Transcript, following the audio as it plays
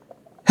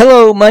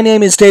Hello, my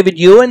name is David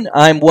Ewan.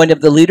 I'm one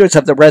of the leaders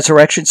of the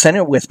Resurrection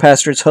Center with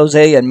Pastors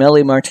Jose and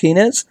Melly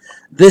Martinez.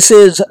 This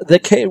is the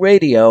K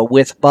Radio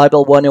with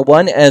Bible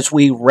 101 as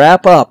we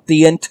wrap up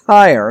the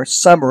entire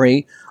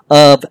summary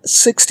of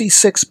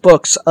 66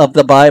 books of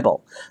the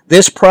Bible.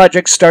 This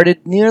project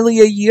started nearly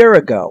a year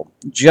ago,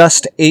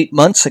 just 8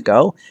 months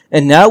ago,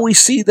 and now we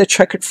see the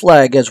checkered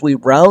flag as we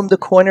round the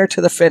corner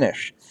to the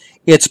finish.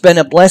 It's been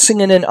a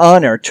blessing and an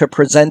honor to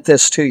present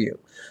this to you.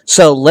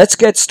 So let's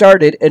get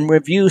started and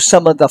review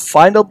some of the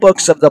final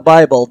books of the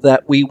Bible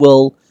that we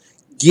will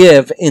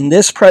give in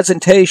this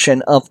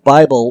presentation of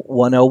Bible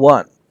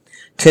 101.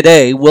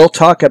 Today we'll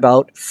talk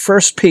about 1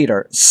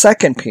 Peter,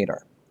 2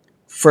 Peter,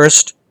 1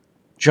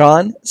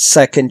 John,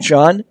 2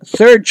 John,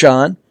 3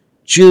 John,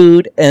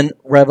 Jude, and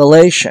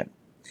Revelation.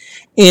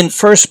 In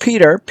 1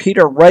 Peter,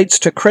 Peter writes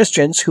to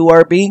Christians who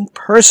are being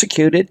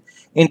persecuted,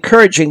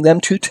 encouraging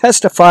them to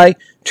testify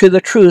to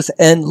the truth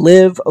and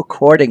live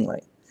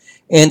accordingly.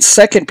 In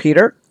 2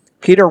 Peter,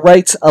 Peter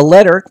writes a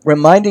letter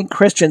reminding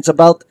Christians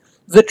about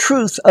the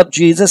truth of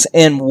Jesus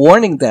and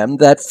warning them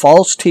that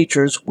false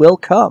teachers will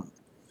come.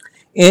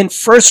 In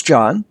 1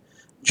 John,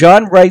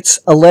 John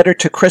writes a letter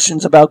to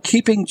Christians about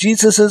keeping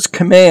Jesus'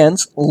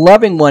 commands,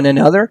 loving one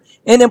another,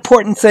 and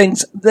important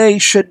things they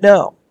should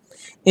know.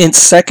 In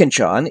 2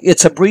 John,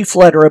 it's a brief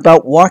letter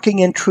about walking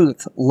in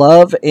truth,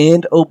 love,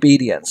 and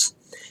obedience.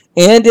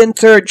 And in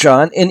 3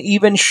 John, an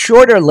even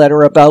shorter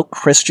letter about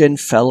Christian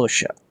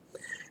fellowship.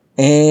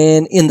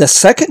 And in the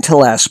second to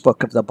last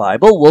book of the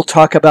Bible, we'll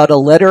talk about a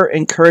letter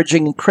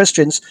encouraging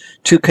Christians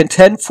to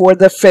contend for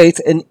the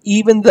faith, and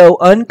even though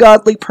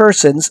ungodly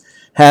persons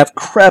have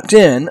crept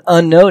in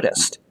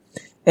unnoticed.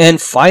 And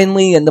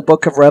finally, in the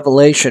book of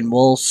Revelation,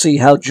 we'll see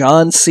how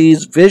John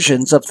sees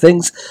visions of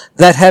things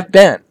that have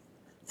been,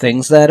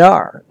 things that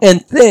are,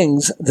 and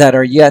things that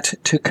are yet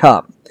to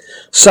come.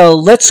 So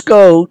let's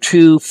go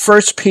to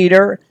 1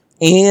 Peter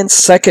and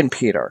 2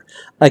 Peter.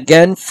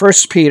 Again, 1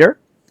 Peter.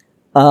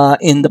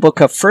 In the book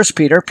of 1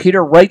 Peter,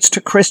 Peter writes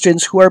to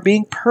Christians who are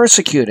being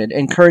persecuted,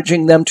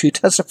 encouraging them to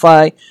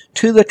testify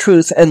to the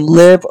truth and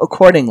live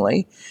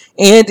accordingly.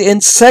 And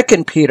in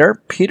 2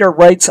 Peter, Peter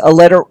writes a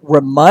letter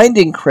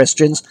reminding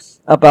Christians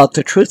about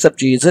the truth of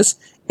Jesus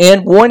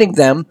and warning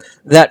them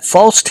that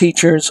false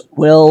teachers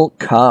will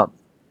come.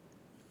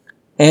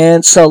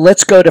 And so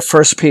let's go to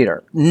 1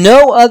 Peter.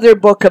 No other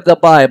book of the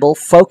Bible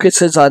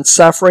focuses on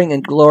suffering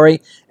and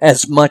glory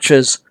as much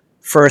as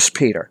 1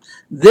 Peter.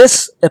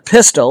 This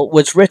epistle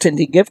was written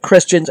to give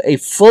Christians a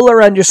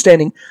fuller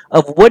understanding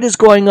of what is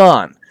going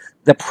on,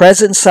 the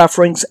present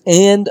sufferings,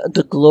 and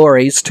the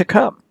glories to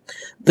come.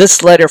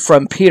 This letter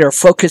from Peter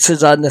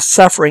focuses on the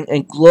suffering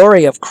and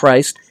glory of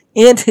Christ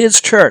and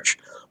his church.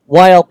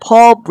 While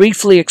Paul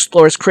briefly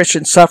explores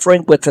Christian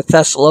suffering with the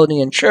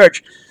Thessalonian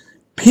church,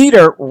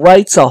 Peter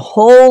writes a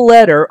whole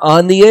letter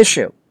on the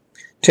issue.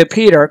 To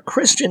Peter,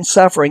 Christian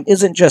suffering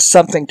isn't just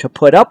something to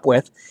put up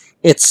with,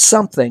 it's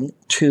something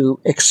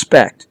to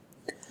expect.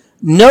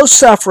 No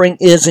suffering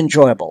is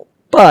enjoyable,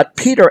 but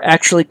Peter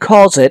actually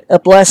calls it a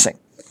blessing.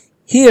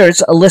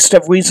 Here's a list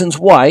of reasons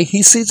why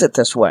he sees it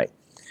this way.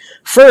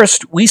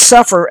 First, we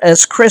suffer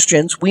as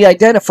Christians. We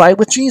identify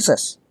with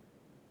Jesus.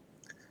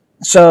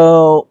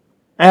 So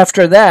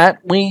after that,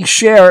 we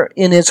share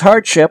in his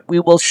hardship. We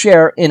will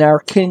share in our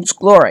King's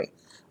glory.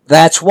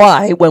 That's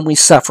why when we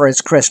suffer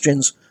as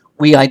Christians,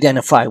 we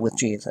identify with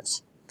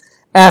Jesus.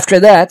 After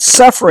that,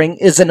 suffering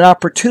is an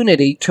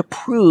opportunity to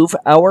prove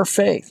our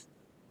faith.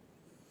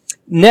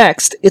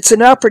 Next, it's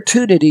an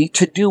opportunity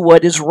to do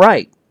what is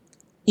right,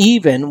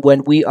 even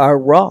when we are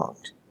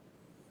wronged.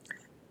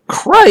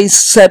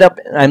 Christ set an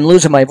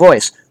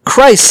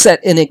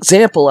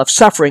example of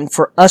suffering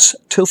for us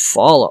to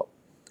follow.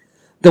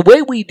 The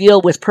way we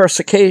deal with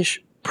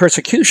persecution,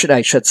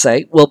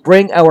 will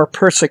bring our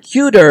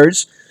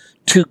persecutors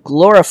to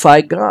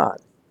glorify God.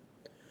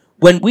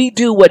 When we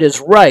do what is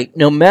right,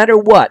 no matter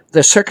what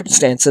the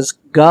circumstances,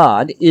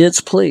 God is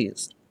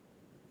pleased.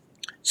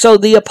 So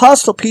the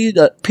Apostle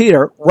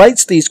Peter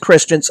writes these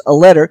Christians a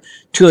letter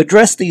to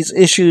address these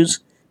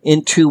issues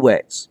in two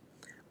ways.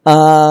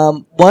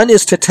 One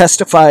is to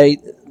testify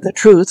the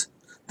truth.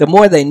 The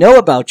more they know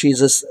about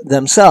Jesus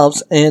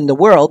themselves and the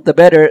world, the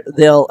better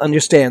they'll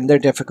understand their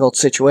difficult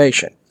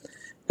situation,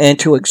 and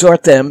to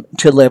exhort them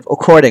to live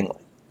accordingly.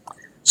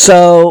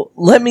 So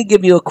let me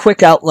give you a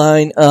quick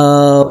outline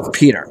of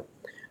Peter.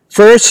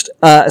 First,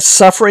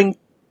 suffering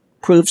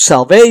proves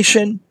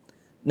salvation.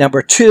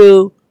 Number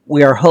 2,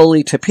 we are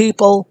holy to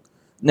people.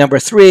 Number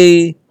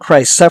 3,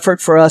 Christ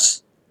suffered for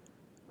us.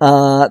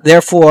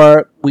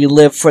 Therefore, we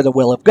live for the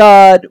will of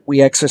God.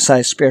 We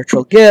exercise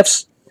spiritual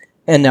gifts.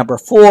 And number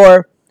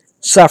 4,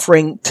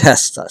 suffering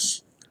tests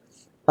us.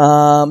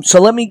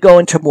 So let me go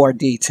into more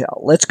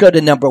detail. Let's go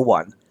to number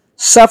 1.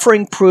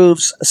 Suffering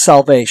proves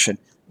salvation.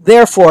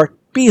 Therefore,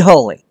 be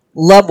holy,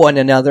 love one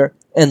another,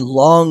 and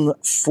long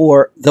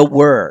for the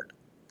word.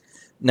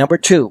 Number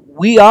 2,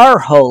 we are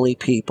holy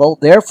people,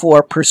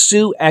 therefore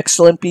pursue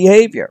excellent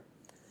behavior.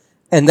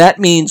 And that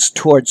means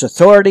towards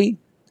authority,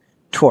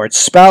 towards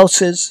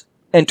spouses,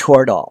 and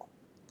toward all.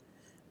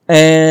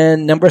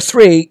 And number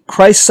 3,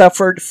 Christ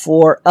suffered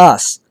for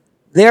us.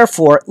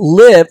 Therefore,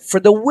 live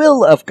for the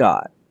will of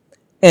God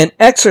and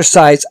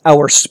exercise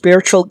our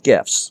spiritual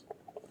gifts.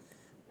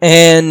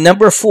 And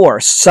number 4,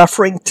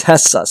 suffering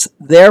tests us.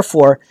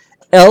 Therefore,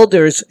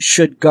 elders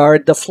should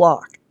guard the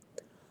flock.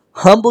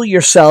 Humble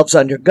yourselves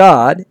under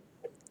God,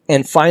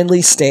 and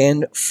finally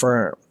stand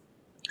firm.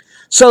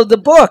 So the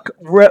book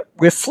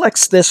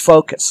reflects this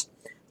focus.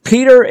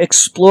 Peter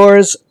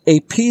explores a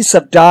piece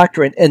of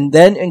doctrine and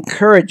then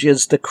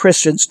encourages the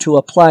Christians to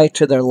apply it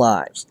to their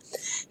lives.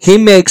 He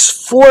makes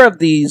 4 of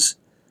these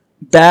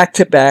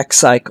back-to-back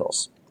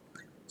cycles.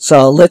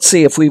 So let's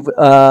see if we've,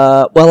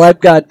 I've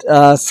got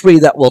 3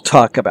 that we'll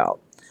talk about.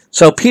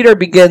 So Peter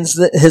begins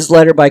his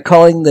letter by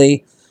calling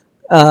the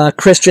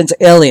Christians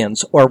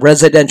aliens or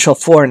residential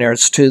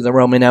foreigners to the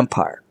Roman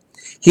Empire.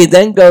 He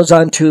then goes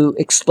on to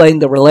explain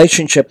the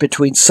relationship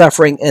between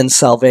suffering and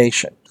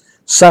salvation.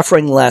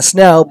 Suffering lasts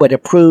now, but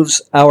it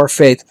proves our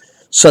faith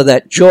so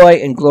that joy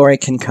and glory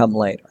can come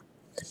later.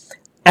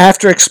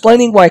 After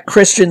explaining why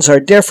Christians are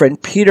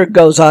different, Peter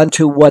goes on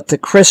to what the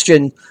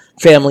Christian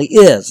family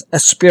is: a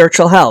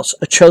spiritual house,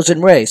 a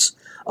chosen race,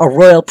 a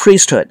royal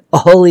priesthood, a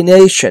holy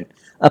nation,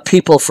 a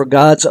people for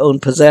God's own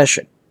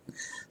possession.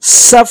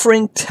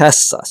 Suffering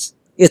tests us.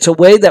 It's a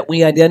way that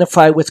we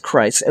identify with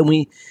Christ,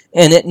 and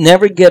it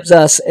never gives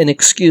us an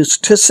excuse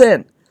to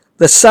sin.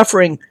 The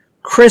suffering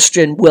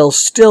Christian will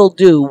still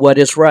do what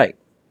is right.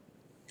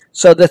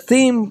 So the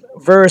theme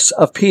verse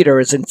of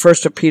Peter is in 1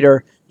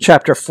 Peter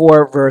chapter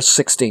 4, verse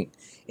 16.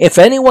 If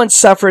anyone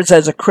suffers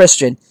as a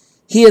Christian,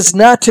 he is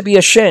not to be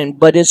ashamed,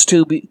 but is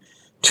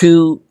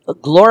to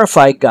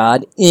glorify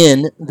God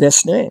in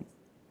this name.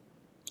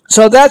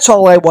 So that's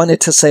all I wanted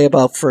to say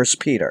about 1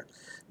 Peter.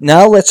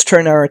 Now let's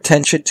turn our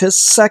attention to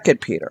 2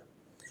 Peter.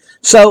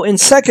 So in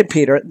 2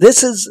 Peter,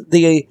 this is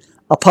the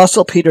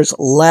Apostle Peter's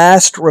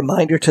last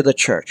reminder to the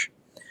church.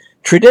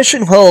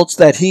 Tradition holds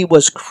that he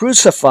was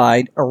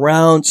crucified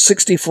around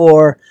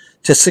 64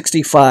 to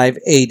 65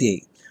 AD,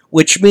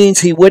 which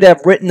means he would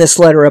have written this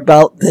letter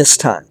about this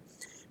time.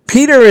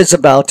 Peter is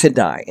about to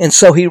die, and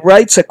so he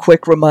writes a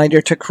quick reminder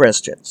to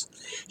Christians.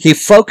 He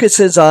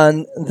focuses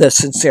on the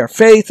sincere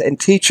faith and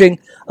teaching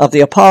of the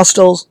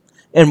apostles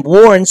and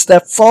warns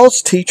that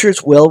false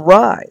teachers will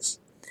rise.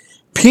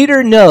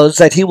 Peter knows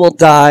that he will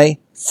die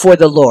for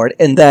the Lord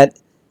and that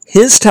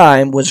his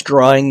time was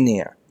drawing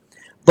near.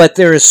 But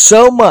there is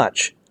so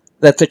much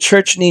that the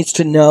church needs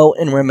to know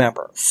and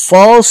remember.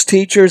 False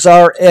teachers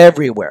are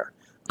everywhere,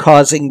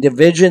 causing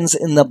divisions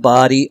in the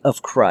body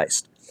of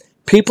Christ.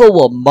 People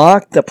will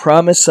mock the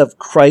promise of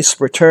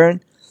Christ's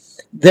return.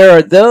 There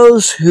are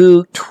those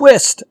who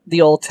twist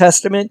the Old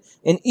Testament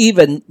and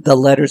even the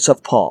letters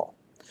of Paul.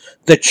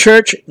 The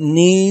church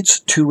needs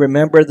to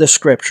remember the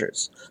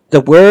scriptures,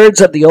 the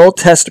words of the Old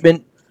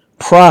Testament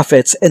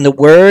prophets, and the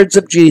words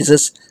of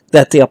Jesus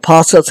that the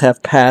apostles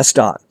have passed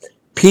on.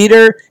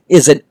 Peter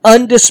is an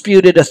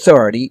undisputed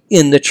authority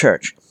in the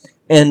church.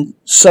 And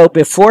so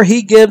before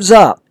he gives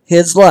up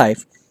his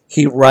life,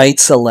 he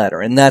writes a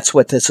letter. And that's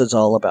what this is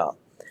all about.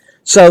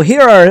 So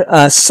here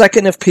are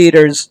 2 of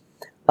Peter's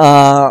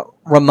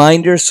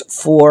reminders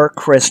for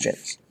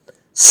Christians.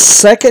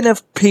 2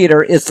 of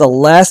Peter is the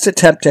last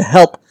attempt to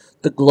help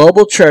the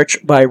global church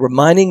by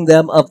reminding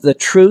them of the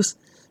truth.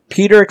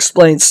 Peter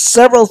explains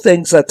several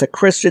things that the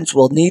Christians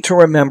will need to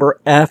remember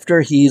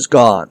after he's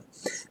gone.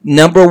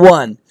 Number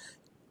 1,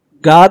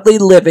 godly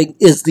living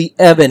is the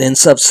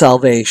evidence of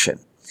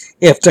salvation.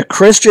 If the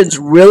Christians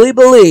really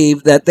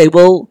believe that they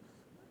will,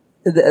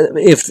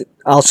 if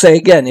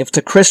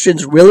the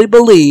Christians really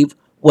believe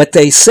what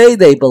they say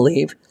they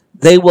believe,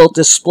 they will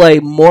display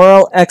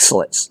moral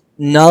excellence,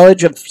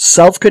 knowledge of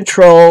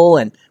self-control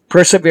and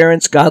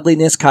perseverance,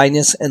 godliness,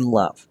 kindness, and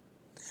love.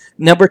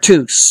 Number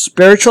 2,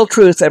 spiritual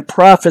truth and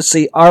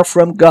prophecy are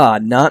from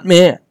God, not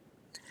man.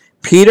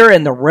 Peter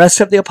and the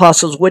rest of the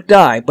apostles would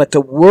die, but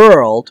the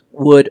world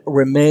would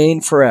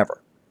remain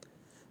forever.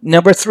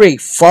 Number 3,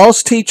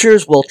 false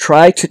teachers will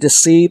try to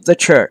deceive the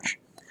church.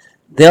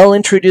 They'll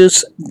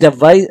introduce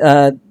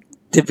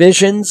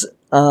divisions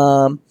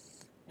and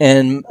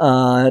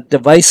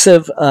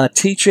divisive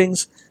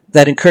teachings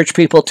that encourage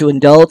people to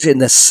indulge in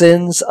the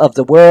sins of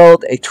the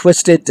world, a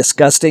twisted,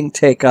 disgusting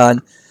take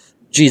on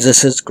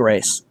Jesus'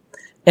 grace.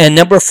 And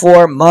number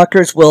 4,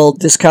 mockers will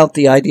discount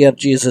the idea of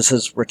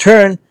Jesus'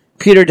 return.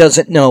 Peter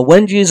doesn't know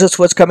when Jesus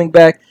was coming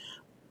back.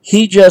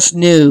 He just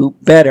knew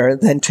better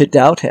than to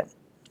doubt him.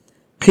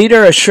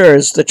 Peter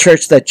assures the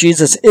church that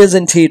Jesus is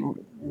indeed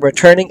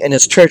returning and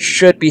his church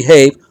should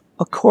behave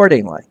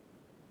accordingly.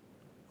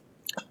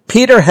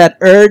 Peter had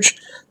urged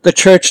the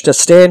church to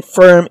stand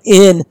firm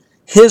in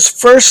his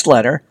first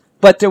letter,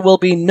 but there will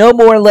be no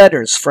more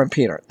letters from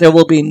Peter. There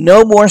will be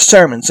no more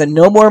sermons and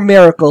no more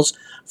miracles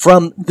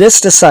from this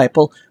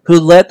disciple who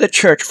led the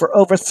church for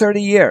over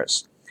 30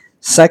 years.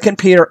 2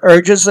 Peter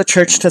urges the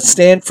church to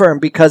stand firm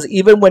because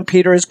even when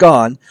Peter is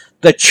gone,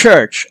 the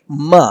church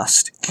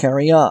must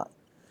carry on.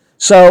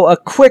 So a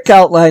quick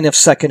outline of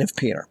 2 of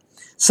Peter.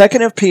 2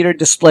 of Peter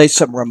displays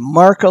some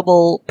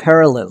remarkable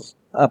parallelism.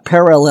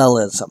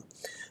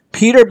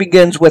 Peter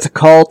begins with a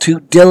call to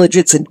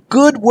diligence and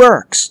good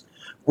works,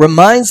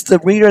 reminds the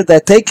reader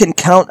that they can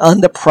count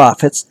on the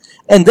prophets,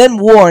 and then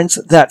warns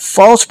that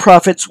false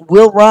prophets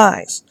will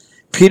rise.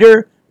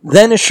 Peter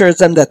then assures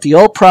them that the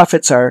old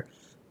prophets are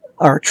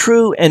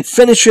true, and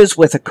finishes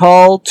with a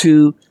call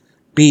to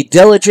be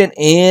diligent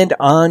and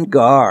on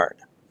guard.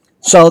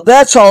 So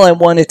that's all I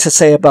wanted to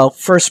say about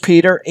 1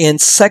 Peter and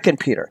 2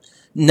 Peter.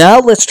 Now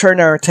let's turn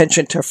our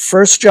attention to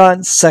 1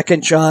 John, 2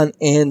 John,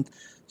 and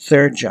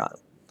 3 John.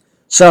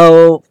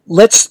 So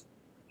let's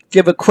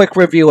give a quick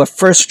review of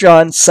 1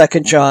 John, 2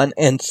 John,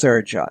 and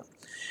 3 John.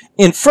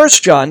 In 1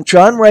 John,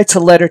 John writes a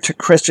letter to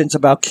Christians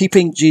about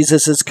keeping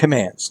Jesus'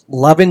 commands,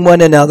 loving one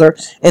another,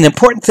 and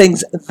important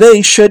things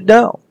they should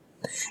know.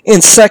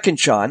 In 2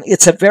 John,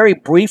 it's a very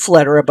brief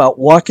letter about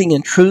walking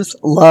in truth,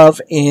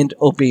 love, and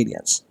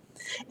obedience.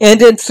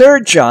 And in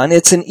 3 John,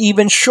 it's an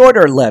even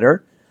shorter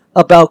letter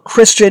about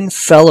Christian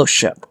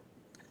fellowship.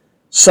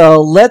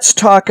 So let's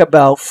talk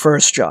about 1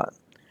 John.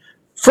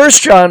 1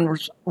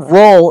 John's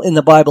role in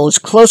the Bible is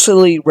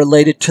closely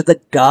related to the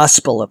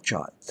Gospel of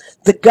John.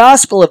 The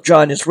Gospel of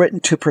John is written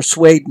to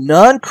persuade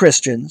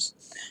non-Christians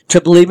to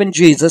believe in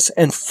Jesus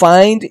and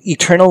find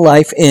eternal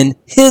life in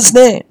His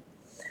name.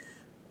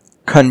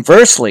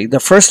 Conversely, the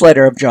first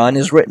letter of John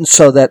is written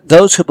so that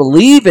those who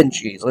believe in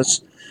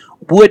Jesus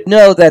would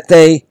know that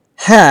they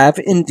have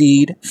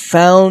indeed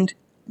found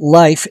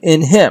life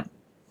in Him.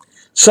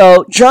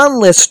 So John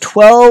lists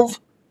 12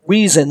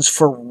 reasons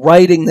for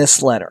writing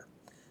this letter.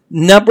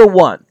 Number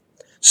 1,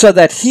 so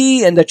that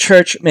he and the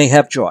church may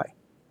have joy.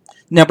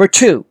 Number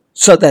 2,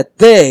 so that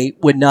they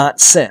would not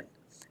sin.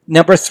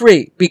 Number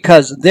 3,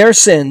 because their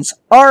sins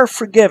are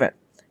forgiven.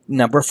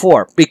 Number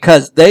 4,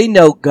 because they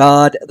know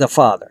God the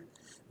Father.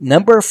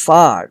 Number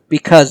 5,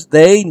 because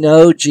they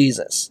know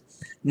Jesus.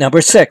 Number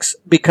 6,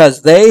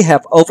 because they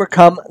have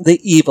overcome the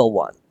evil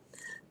one.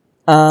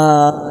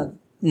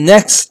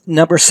 Next,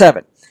 number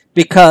 7,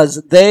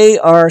 because they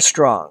are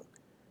strong.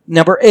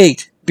 Number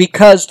 8,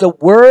 because the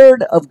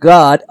word of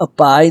God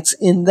abides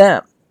in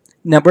them.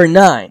 Number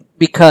 9,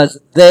 because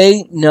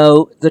they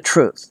know the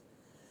truth.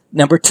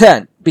 Number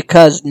 10,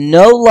 because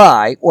no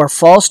lie or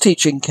false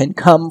teaching can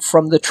come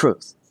from the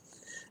truth.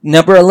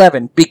 Number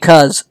 11,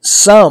 because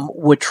some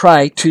would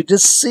try to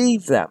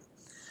deceive them.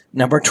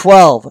 Number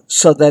 12,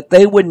 so that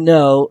they would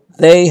know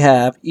they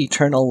have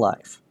eternal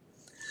life.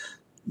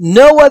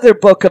 No other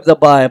book of the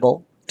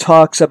Bible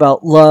talks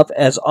about love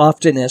as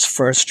often as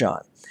 1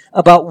 John.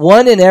 About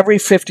 1 in every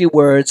 50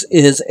 words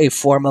is a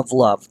form of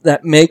love.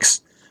 That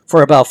makes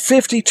for about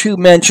 52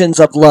 mentions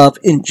of love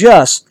in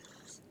just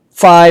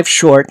 5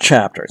 short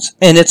chapters.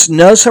 And it's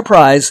no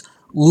surprise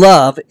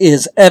love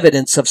is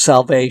evidence of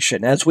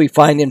salvation, as we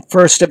find in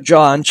 1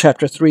 John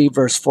chapter 3,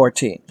 verse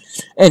 14.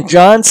 And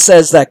John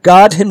says that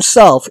God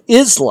Himself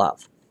is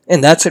love.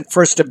 And that's in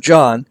 1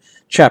 John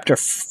chapter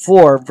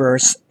 4,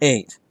 verse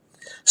 8.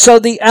 So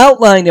the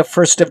outline of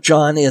 1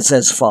 John is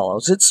as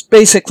follows. It's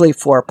basically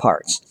 4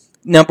 parts.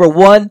 Number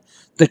 1,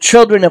 the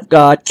children of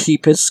God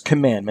keep His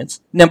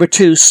commandments. Number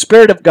 2,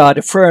 Spirit of God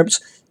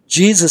affirms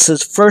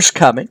Jesus' first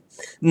coming.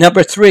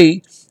 Number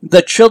 3,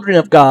 the children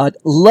of God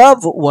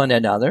love one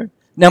another.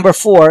 Number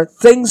 4,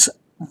 things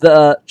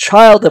the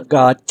child of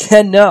God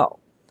can know.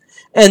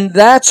 And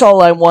that's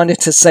all I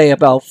wanted to say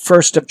about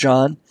 1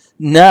 John.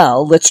 Now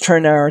let's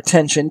turn our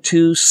attention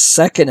to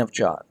 2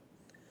 John.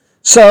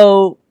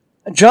 So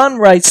John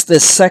writes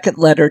this second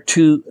letter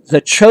to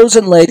the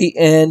chosen lady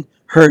and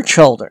her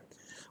children,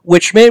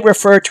 which may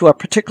refer to a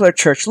particular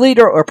church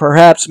leader or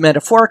perhaps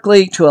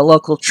metaphorically to a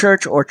local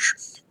church or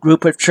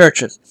group of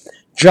churches.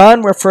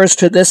 John refers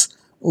to this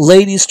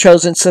lady's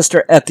chosen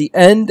sister at the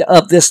end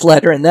of this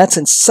letter, and that's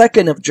in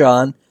 2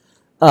 John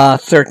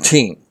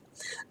 13.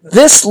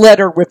 This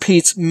letter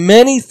repeats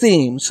many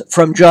themes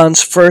from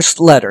John's first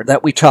letter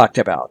that we talked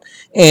about,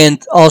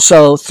 and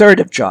also 3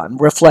 John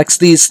reflects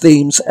these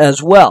themes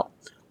as well.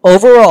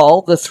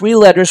 Overall, the 3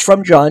 letters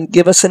from John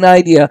give us an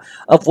idea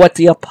of what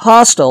the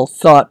apostle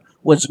thought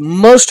was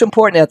most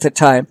important at the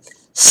time: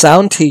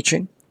 sound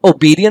teaching,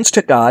 obedience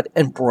to God,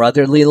 and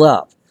brotherly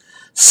love.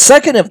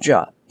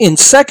 In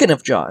 2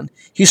 John,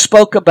 he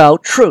spoke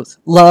about truth,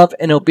 love,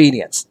 and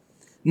obedience.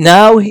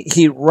 Now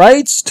he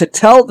writes to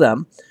tell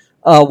them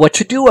what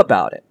to do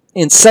about it.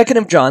 In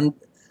 2 John,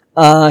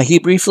 he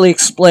briefly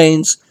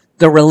explains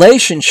the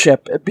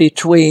relationship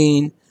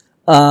between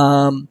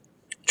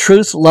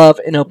truth, love,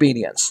 and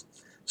obedience.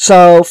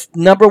 So,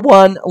 number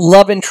 1,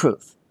 love and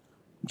truth.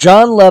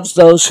 John loves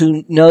those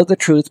who know the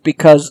truth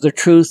because the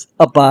truth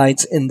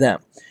abides in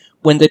them.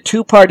 When the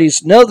two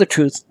parties know the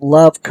truth,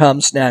 love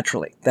comes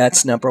naturally.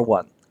 That's number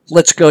 1.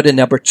 Let's go to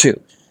number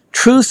 2.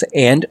 Truth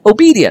and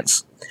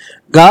obedience.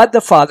 God the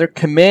Father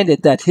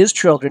commanded that His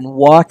children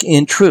walk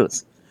in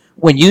truth.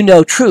 When you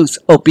know truth,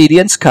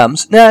 obedience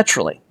comes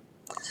naturally.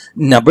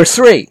 Number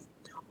 3.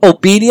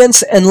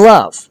 Obedience and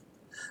love.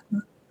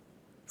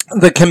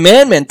 The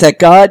commandment that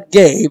God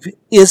gave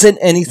isn't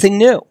anything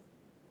new.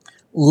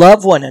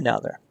 Love one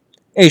another.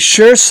 A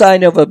sure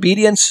sign of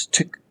obedience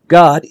to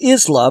God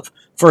is love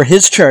for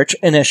His church,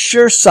 and a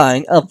sure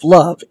sign of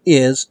love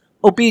is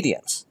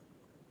obedience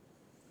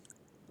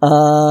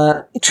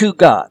to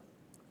God.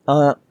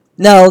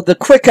 Now, the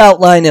quick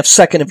outline of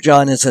 2nd of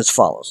John is as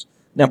follows.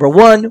 Number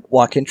 1,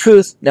 walk in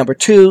truth. Number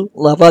 2,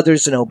 love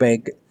others and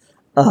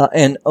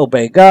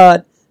obey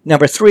God.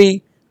 Number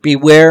 3,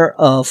 beware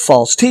of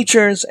false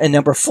teachers. And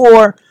number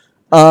 4,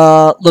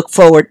 look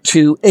forward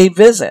to a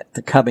visit,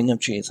 the coming of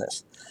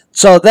Jesus.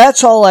 So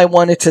that's all I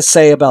wanted to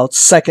say about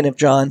 2nd of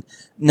John.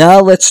 Now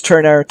let's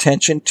turn our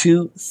attention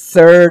to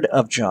 3rd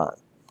of John.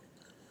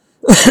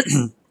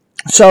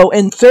 So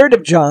in 3rd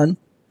of John,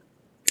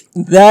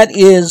 that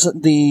is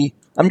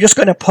I'm just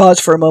going to pause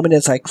for a moment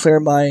as I clear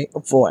my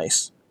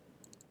voice.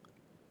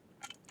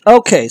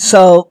 Okay,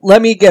 so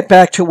let me get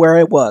back to where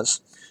I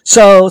was.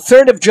 So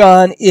 3rd of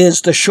John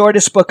is the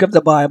shortest book of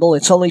the Bible.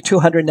 It's only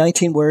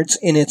 219 words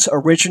in its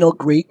original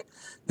Greek.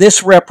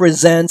 This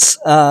represents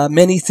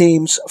many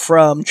themes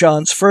from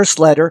John's first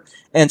letter,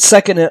 and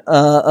 2nd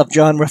of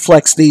John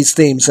reflects these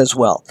themes as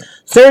well.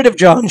 3rd of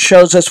John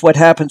shows us what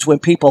happens when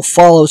people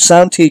follow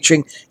sound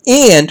teaching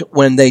and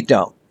when they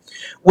don't.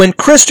 When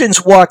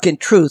Christians walk in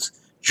truth,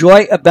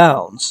 joy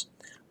abounds.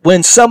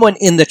 When someone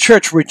in the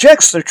church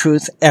rejects the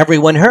truth,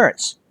 everyone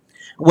hurts.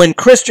 When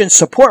Christians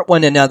support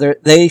one another,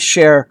 they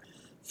share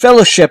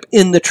fellowship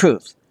in the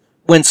truth.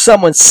 When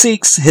someone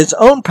seeks his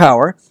own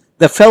power,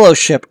 the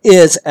fellowship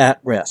is at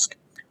risk.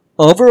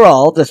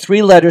 Overall, the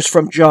 3 letters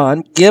from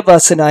John give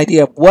us an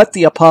idea of what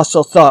the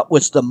apostle thought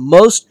was the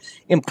most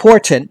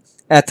important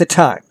at the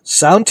time: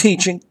 sound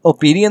teaching,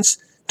 obedience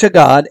to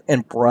God,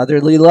 and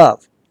brotherly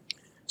love.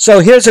 So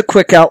here's a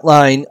quick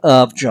outline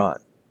of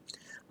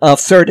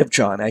 3rd of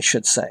John, I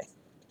should say.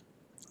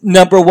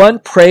 Number 1,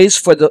 praise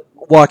for the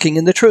walking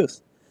in the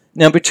truth.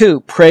 Number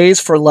 2,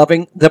 praise for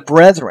loving the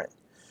brethren.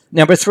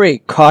 Number 3,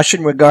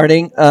 caution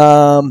regarding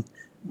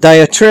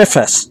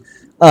Diotrephes.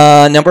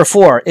 Number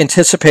 4,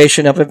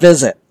 anticipation of a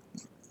visit.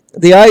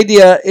 The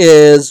idea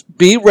is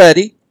be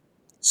ready,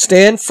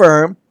 stand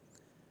firm,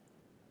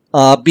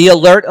 be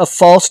alert of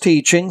false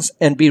teachings,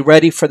 and be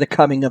ready for the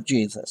coming of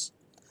Jesus.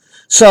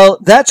 So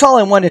that's all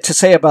I wanted to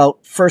say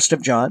about 1st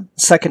of John,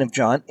 2nd of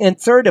John, and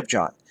 3rd of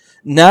John.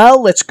 Now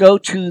let's go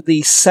to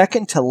the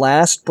second to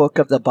last book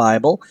of the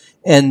Bible,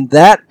 and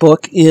that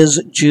book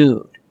is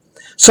Jude.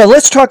 So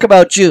let's talk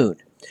about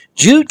Jude.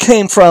 Jude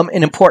came from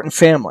an important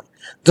family.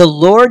 The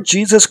Lord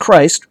Jesus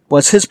Christ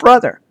was his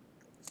brother.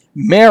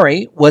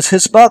 Mary was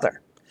his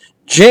mother.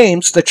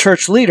 James, the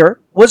church leader,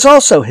 was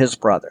also his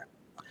brother.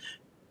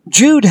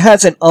 Jude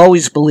hasn't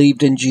always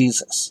believed in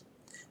Jesus.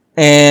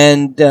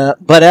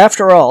 But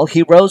after all,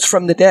 he rose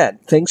from the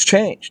dead. Things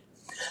changed.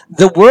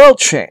 The world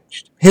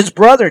changed. His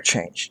brother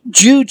changed.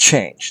 Jude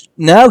changed.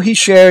 Now he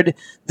shared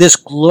this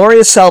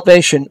glorious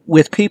salvation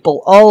with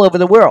people all over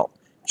the world,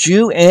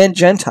 Jew and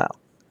Gentile,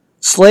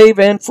 slave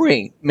and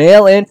free,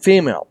 male and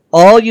female,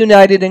 all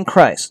united in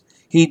Christ.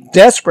 He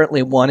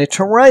desperately wanted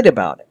to write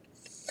about it.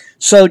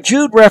 So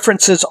Jude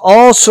references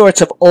all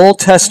sorts of Old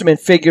Testament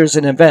figures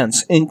and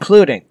events,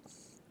 including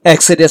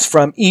Exodus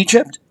from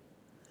Egypt,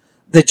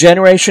 the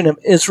generation of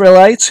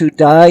Israelites who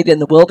died in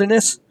the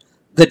wilderness,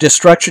 the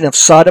destruction of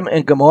Sodom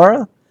and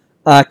Gomorrah,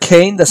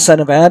 Cain, the son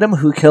of Adam,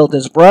 who killed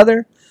his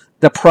brother,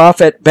 the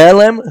prophet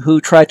Balaam, who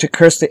tried to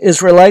curse the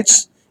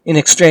Israelites in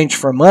exchange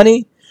for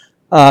money,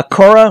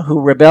 Korah, who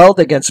rebelled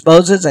against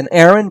Moses and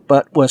Aaron,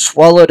 but was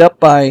swallowed up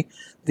by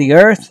the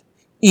earth,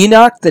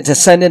 Enoch, the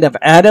descendant of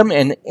Adam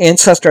and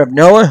ancestor of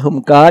Noah,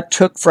 whom God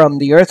took from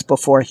the earth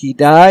before he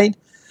died,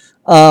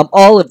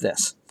 all of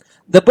this.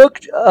 The book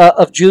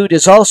of Jude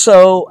is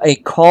also a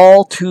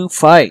call to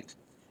fight,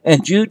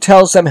 and Jude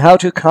tells them how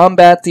to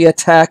combat the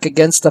attack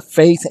against the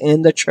faith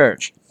in the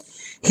church.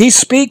 He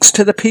speaks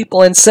to the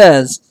people and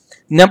says,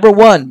 number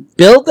 1,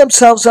 build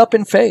themselves up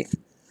in faith.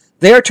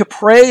 They are to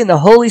pray in the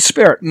Holy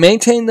Spirit,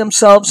 maintain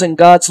themselves in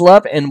God's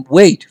love, and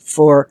wait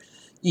for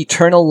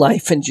eternal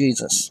life in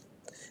Jesus.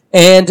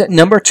 And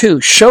number 2,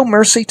 show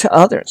mercy to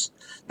others.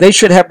 They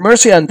should have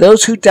mercy on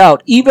those who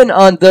doubt, even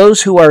on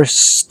those who are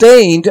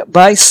stained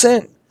by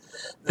sin.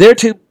 They're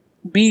to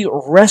be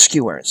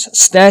rescuers,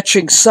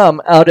 snatching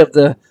some out of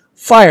the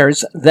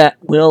fires that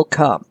will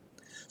come.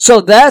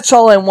 So that's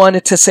all I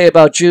wanted to say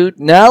about Jude.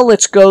 Now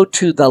let's go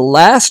to the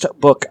last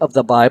book of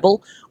the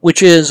Bible,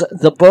 which is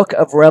the book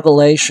of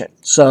Revelation.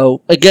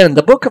 So again,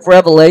 the book of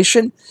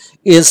Revelation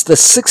is the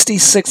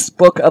 66th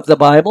book of the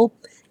Bible.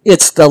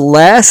 It's the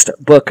last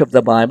book of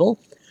the Bible.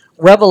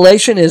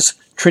 Revelation is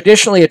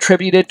traditionally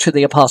attributed to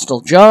the Apostle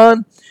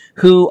John,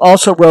 who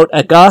also wrote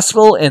a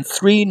gospel and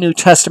 3 New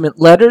Testament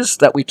letters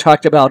that we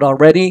talked about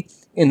already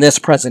in this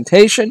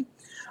presentation.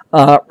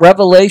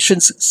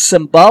 Revelation's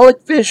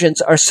symbolic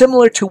visions are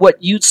similar to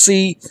what you'd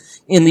see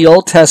in the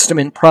Old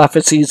Testament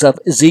prophecies of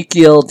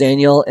Ezekiel,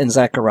 Daniel, and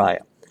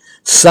Zechariah.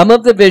 Some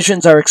of the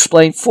visions are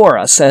explained for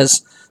us,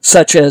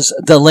 such as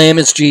the Lamb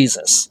is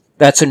Jesus.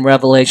 That's in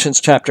Revelations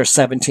chapter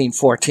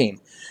 17:14.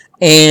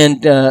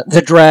 And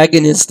the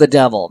dragon is the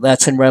devil.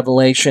 That's in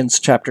Revelations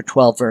chapter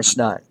 12, verse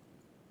 9.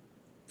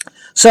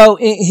 So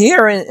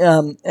here,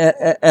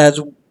 as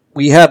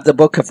we have the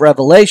book of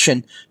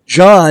Revelation,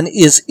 John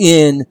is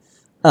in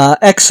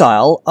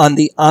exile on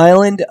the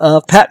island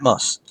of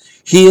Patmos.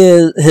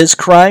 His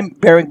crime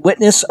bearing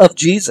witness of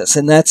Jesus,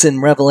 and that's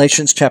in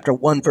Revelations chapter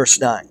 1, verse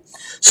 9.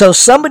 So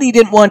somebody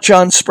didn't want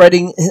John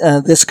spreading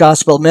this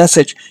gospel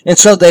message, and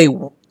so they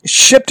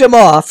shipped him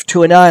off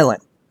to an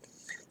island.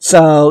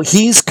 So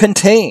he's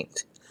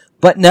contained.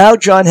 But now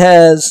John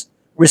has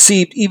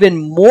received even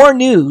more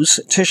news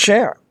to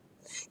share.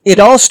 It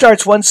all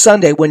starts one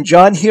Sunday when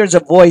John hears a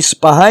voice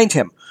behind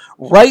him.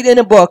 Write in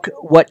a book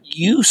what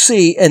you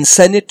see and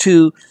send it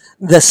to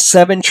the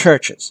 7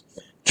 churches.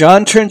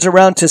 John turns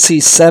around to see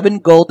 7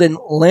 golden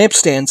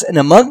lampstands, and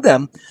among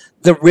them,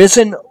 the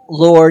risen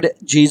Lord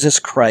Jesus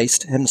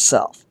Christ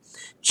himself.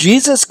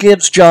 Jesus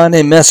gives John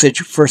a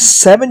message for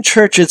 7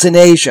 churches in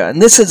Asia,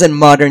 and this is in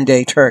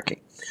modern-day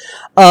Turkey.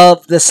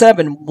 Of the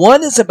 7,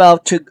 one is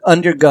about to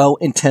undergo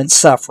intense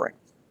suffering.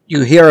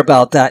 You hear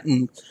about that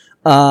in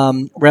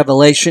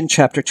Revelation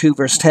chapter 2,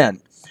 verse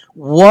 10.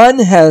 One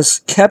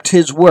has kept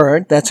his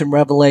word, that's in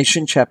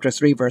Revelation chapter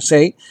 3, verse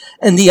 8,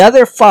 and the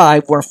other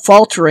 5 were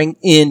faltering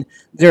in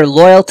their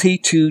loyalty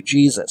to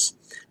Jesus.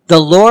 The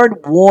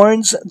Lord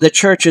warns the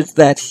churches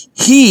that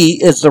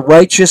he is the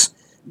righteous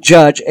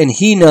judge and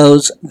he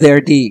knows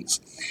their deeds.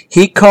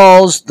 He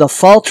calls the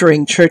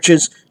faltering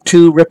churches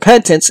to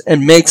repentance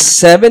and makes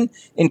 7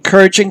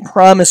 encouraging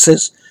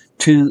promises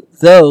to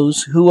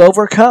those who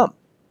overcome.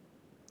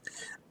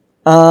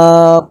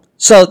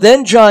 So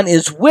then John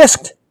is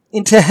whisked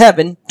into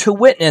heaven to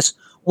witness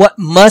what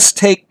must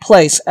take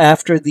place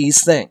after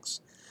these things.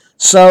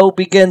 So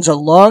begins a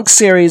long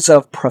series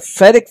of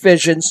prophetic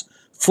visions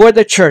for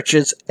the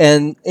churches,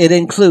 and it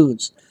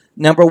includes,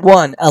 number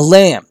 1, a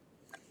lamb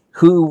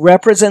who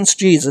represents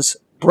Jesus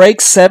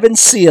breaks 7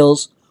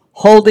 seals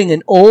holding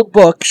an old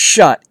book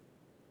shut.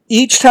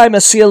 Each time a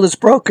seal is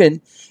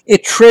broken,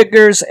 it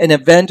triggers an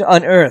event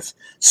on earth,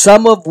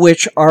 some of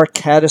which are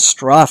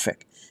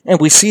catastrophic. And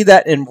we see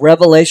that in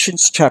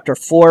Revelations chapter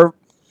 4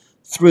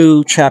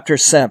 through chapter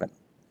 7.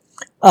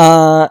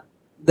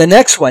 The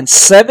next one,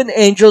 7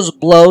 angels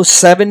blow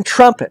 7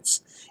 trumpets,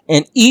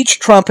 and each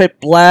trumpet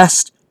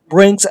blast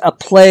brings a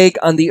plague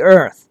on the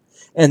earth.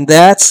 And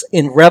that's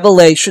in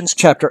Revelations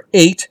chapter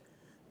 8,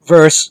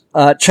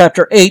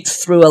 chapter 8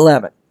 through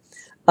 11.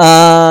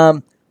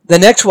 The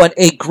next one,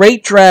 a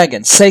great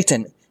dragon,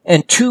 Satan,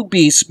 and 2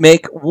 beasts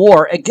make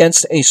war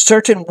against a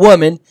certain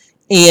woman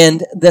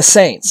and the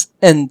saints.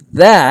 And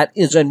that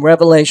is in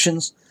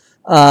Revelations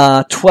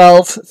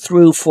 12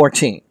 through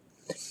 14.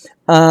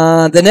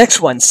 The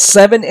next one,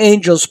 7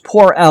 angels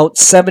pour out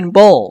 7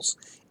 bowls,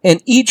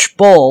 and each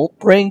bowl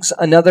brings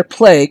another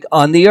plague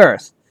on the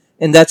earth.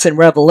 And that's in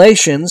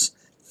Revelations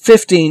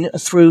 15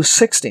 through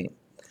 16.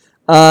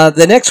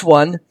 The next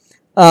one,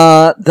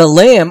 the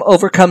Lamb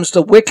overcomes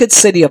the wicked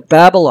city of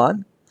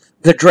Babylon.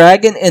 The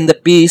dragon and the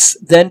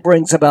beast then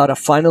brings about a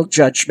final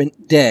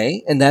judgment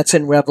day, and that's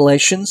in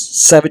Revelations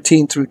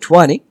 17 through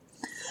 20.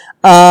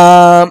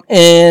 Then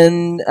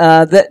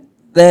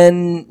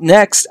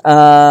next,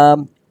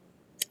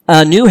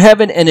 a new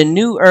heaven and a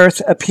new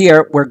earth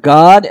appear where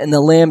God and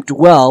the Lamb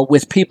dwell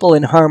with people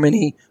in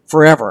harmony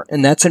forever,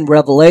 and that's in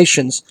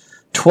Revelations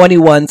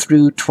 21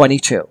 through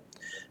 22.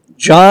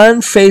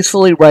 John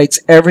faithfully writes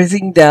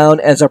everything down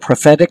as a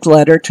prophetic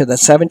letter to the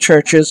 7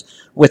 churches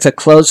with a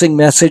closing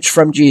message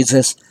from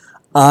Jesus,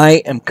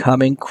 I am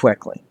coming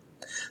quickly.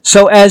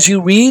 So as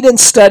you read and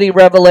study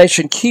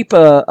Revelation, keep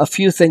a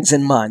few things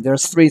in mind.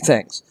 There's 3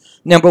 things.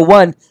 Number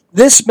 1,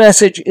 this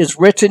message is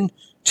written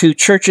to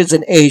churches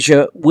in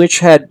Asia which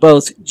had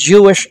both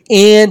Jewish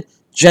and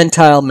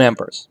Gentile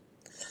members.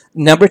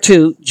 Number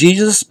 2,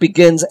 Jesus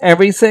begins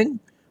everything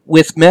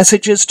with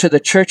messages to the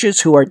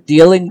churches who are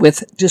dealing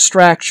with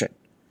distraction,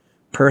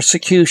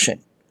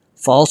 persecution,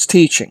 false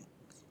teaching,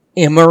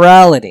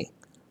 immorality,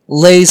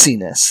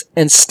 laziness,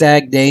 and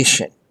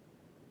stagnation.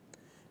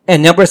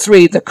 And number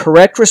 3, the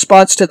correct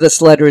response to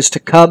this letter is to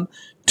come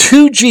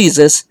to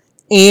Jesus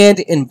and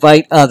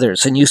invite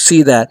others. And you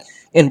see that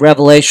in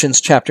Revelations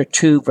chapter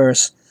 2,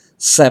 verse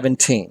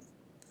 17.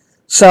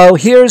 So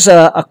here's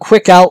a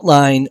quick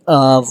outline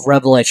of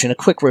Revelation, a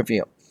quick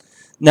review.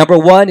 Number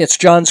 1, it's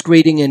John's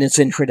greeting in its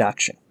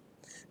introduction.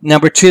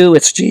 Number 2,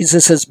 it's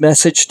Jesus'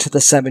 message to the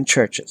 7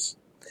 churches.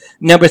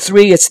 Number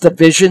 3, it's the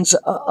visions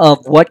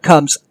of what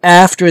comes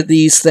after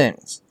these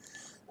things,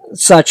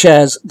 such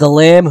as the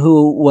Lamb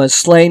who was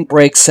slain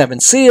breaks 7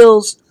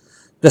 seals,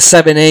 the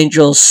 7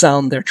 angels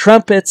sound their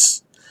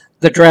trumpets,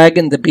 the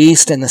dragon, the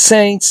beast, and the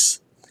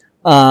saints,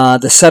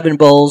 the 7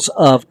 bowls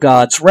of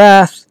God's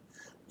wrath,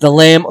 the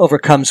Lamb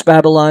overcomes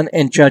Babylon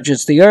and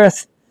judges the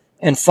earth,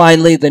 and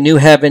finally the new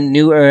heaven,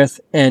 new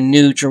earth, and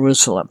new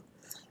Jerusalem.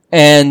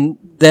 And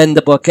then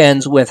the book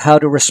ends with how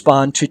to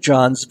respond to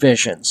John's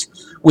visions,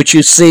 which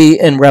you see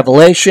in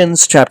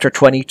Revelations chapter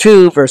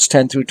 22, verse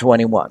 10 through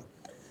 21.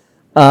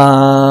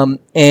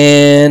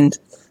 And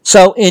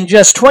so in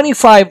just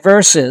 25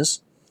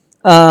 verses,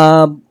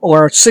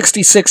 or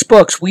 66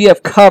 books, we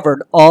have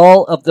covered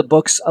all of the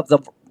books of the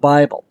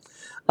Bible.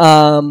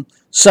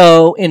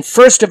 So in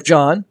 1st of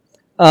John,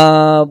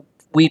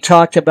 We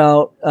talked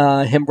about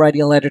him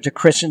writing a letter to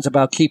Christians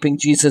about keeping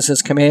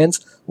Jesus'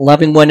 commands,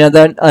 loving one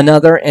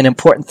another, and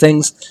important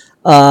things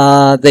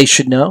they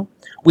should know.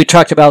 We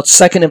talked about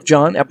 2nd of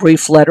John, a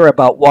brief letter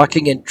about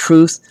walking in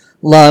truth,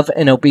 love,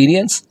 and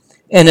obedience.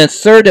 And a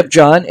 3rd of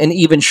John, an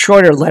even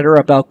shorter letter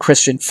about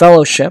Christian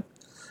fellowship.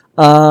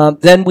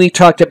 Then we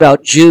talked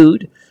about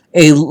Jude,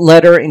 a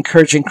letter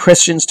encouraging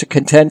Christians to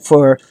contend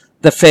for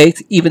the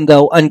faith, even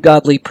though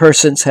ungodly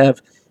persons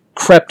have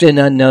crept in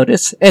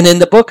unnoticed. And in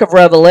the book of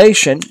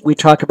Revelation, we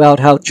talk about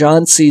how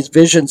John sees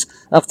visions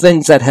of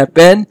things that have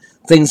been,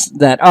 things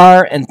that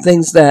are, and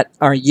things that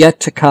are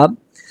yet to come.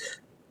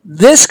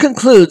 This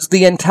concludes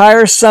the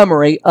entire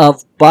summary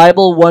of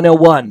Bible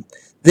 101.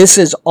 This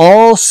is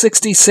all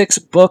 66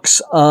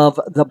 books of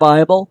the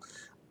Bible.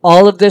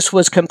 All of this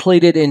was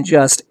completed in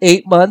just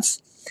 8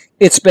 months.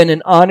 It's been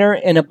an honor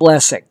and a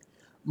blessing.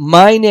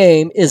 My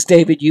name is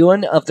David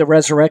Ewan of the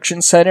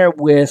Resurrection Center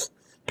with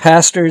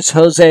Pastors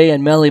Jose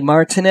and Melly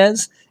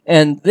Martinez,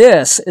 and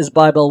this is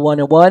Bible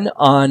 101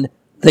 on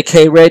the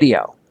K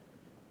Radio.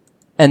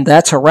 And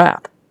that's a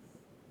wrap.